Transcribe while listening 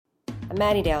A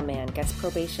Mattydale man gets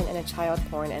probation in a child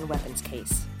porn and weapons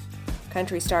case.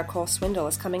 Country star Cole Swindle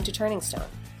is coming to Turning Stone.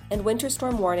 And winter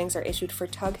storm warnings are issued for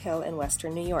Tug Hill in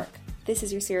western New York. This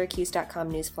is your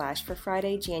Syracuse.com news flash for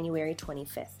Friday, January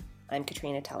 25th. I'm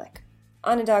Katrina Telek.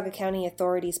 Onondaga County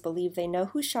authorities believe they know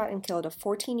who shot and killed a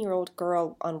 14-year-old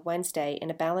girl on Wednesday in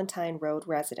a Ballantyne Road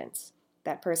residence.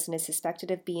 That person is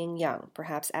suspected of being young,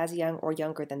 perhaps as young or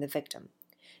younger than the victim.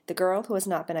 The girl, who has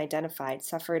not been identified,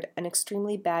 suffered an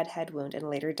extremely bad head wound and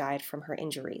later died from her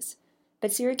injuries.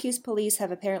 But Syracuse police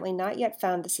have apparently not yet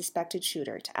found the suspected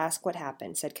shooter. To ask what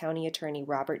happened, said County Attorney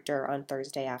Robert Durr on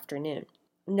Thursday afternoon.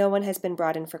 No one has been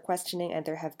brought in for questioning, and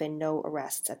there have been no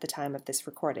arrests at the time of this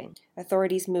recording.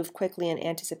 Authorities moved quickly in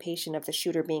anticipation of the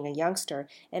shooter being a youngster,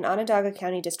 and Onondaga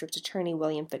County District Attorney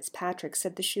William Fitzpatrick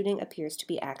said the shooting appears to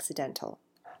be accidental.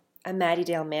 A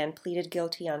Mattydale man pleaded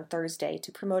guilty on Thursday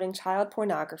to promoting child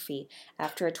pornography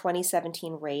after a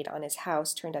 2017 raid on his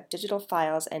house turned up digital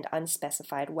files and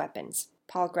unspecified weapons.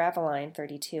 Paul Graveline,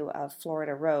 32, of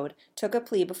Florida Road, took a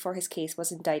plea before his case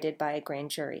was indicted by a grand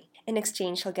jury. In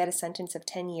exchange, he'll get a sentence of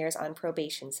 10 years on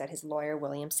probation, said his lawyer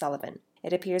William Sullivan.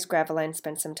 It appears Graveline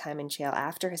spent some time in jail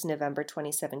after his November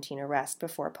 2017 arrest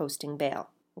before posting bail.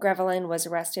 Graveline was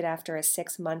arrested after a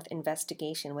 6-month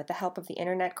investigation with the help of the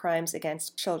Internet Crimes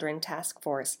Against Children Task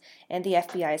Force and the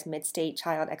FBI's Mid-State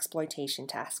Child Exploitation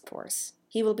Task Force.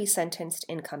 He will be sentenced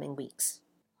in coming weeks.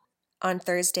 On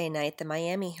Thursday night, the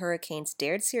Miami Hurricanes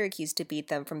dared Syracuse to beat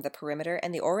them from the perimeter,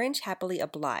 and the Orange happily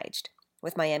obliged.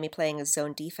 With Miami playing a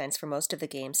zone defense for most of the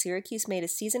game, Syracuse made a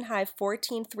season-high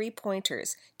 14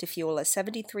 three-pointers to fuel a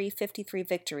 73-53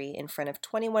 victory in front of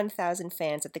 21,000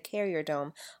 fans at the Carrier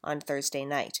Dome on Thursday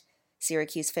night.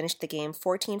 Syracuse finished the game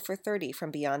 14 for 30 from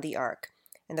beyond the arc,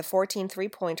 and the 14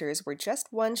 three-pointers were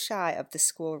just one shy of the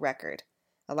school record.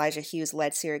 Elijah Hughes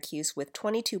led Syracuse with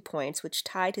 22 points, which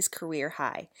tied his career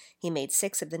high. He made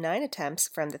 6 of the 9 attempts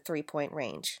from the three-point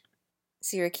range.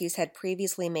 Syracuse had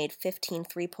previously made 15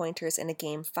 three-pointers in a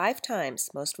game 5 times,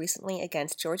 most recently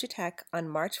against Georgia Tech on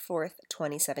March 4,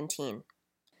 2017.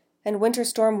 And winter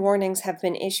storm warnings have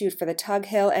been issued for the Tug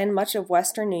Hill and much of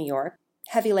western New York.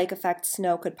 Heavy lake-effect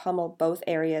snow could pummel both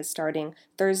areas starting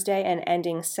Thursday and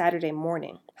ending Saturday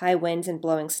morning. High winds and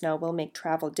blowing snow will make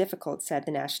travel difficult, said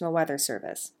the National Weather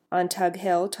Service. On Tug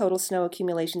Hill, total snow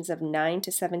accumulations of 9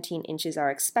 to 17 inches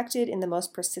are expected in the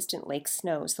most persistent lake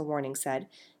snows, the warning said.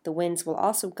 The winds will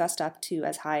also gust up to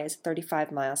as high as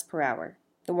 35 miles per hour.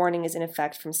 The warning is in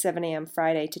effect from 7 a.m.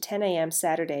 Friday to 10 a.m.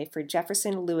 Saturday for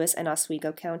Jefferson, Lewis, and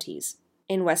Oswego counties.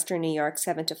 In western New York,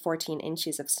 7 to 14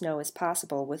 inches of snow is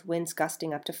possible, with winds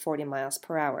gusting up to 40 miles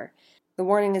per hour. The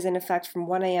warning is in effect from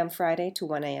 1 a.m. Friday to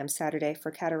 1 a.m. Saturday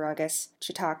for Cattaraugus,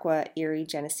 Chautauqua, Erie,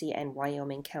 Genesee, and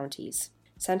Wyoming counties.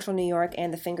 Central New York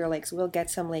and the Finger Lakes will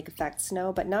get some lake-effect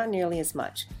snow, but not nearly as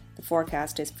much. The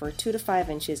forecast is for 2 to 5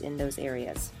 inches in those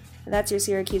areas. And that's your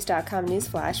Syracuse.com news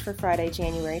flash for Friday,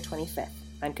 January 25th.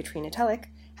 I'm Katrina Telek.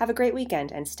 Have a great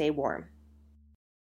weekend and stay warm.